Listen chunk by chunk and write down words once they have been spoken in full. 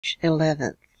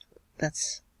11th.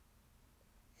 That's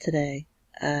today.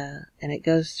 And it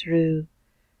goes through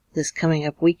this coming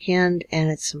up weekend, and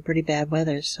it's some pretty bad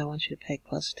weather, so I want you to pay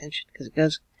close attention because it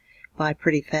goes by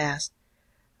pretty fast.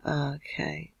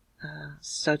 Okay.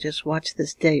 So just watch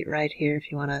this date right here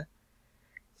if you want to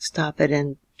stop it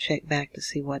and check back to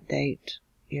see what date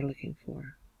you're looking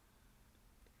for.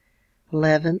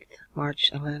 11th,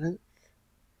 March 11th.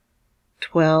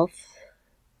 12th,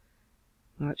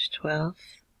 March 12th.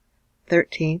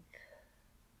 13th,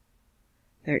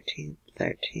 13th,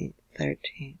 13th,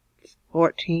 13th.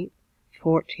 14th,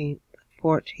 14th,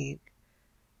 14th.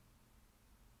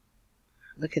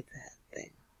 Look at that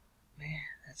thing. Man,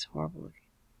 that's horrible looking.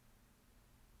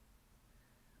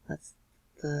 That's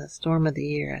the storm of the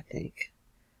year, I think.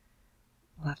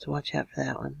 We'll have to watch out for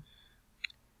that one.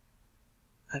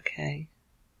 Okay.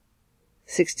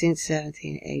 16th,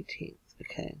 17th, 18th.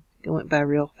 Okay. It went by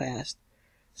real fast.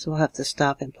 So we'll have to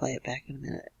stop and play it back in a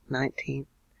minute. 19th.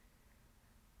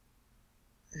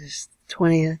 There's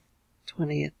 20th,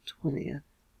 20th, 20th,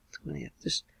 20th.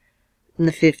 Just in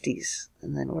the 50s.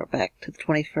 And then we're back to the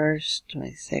 21st,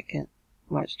 22nd,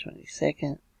 March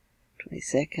 22nd,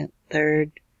 22nd,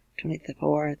 3rd,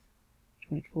 24th,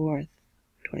 24th,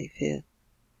 25th,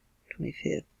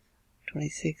 25th,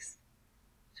 26th,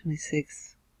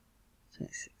 26th,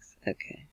 26th. Okay.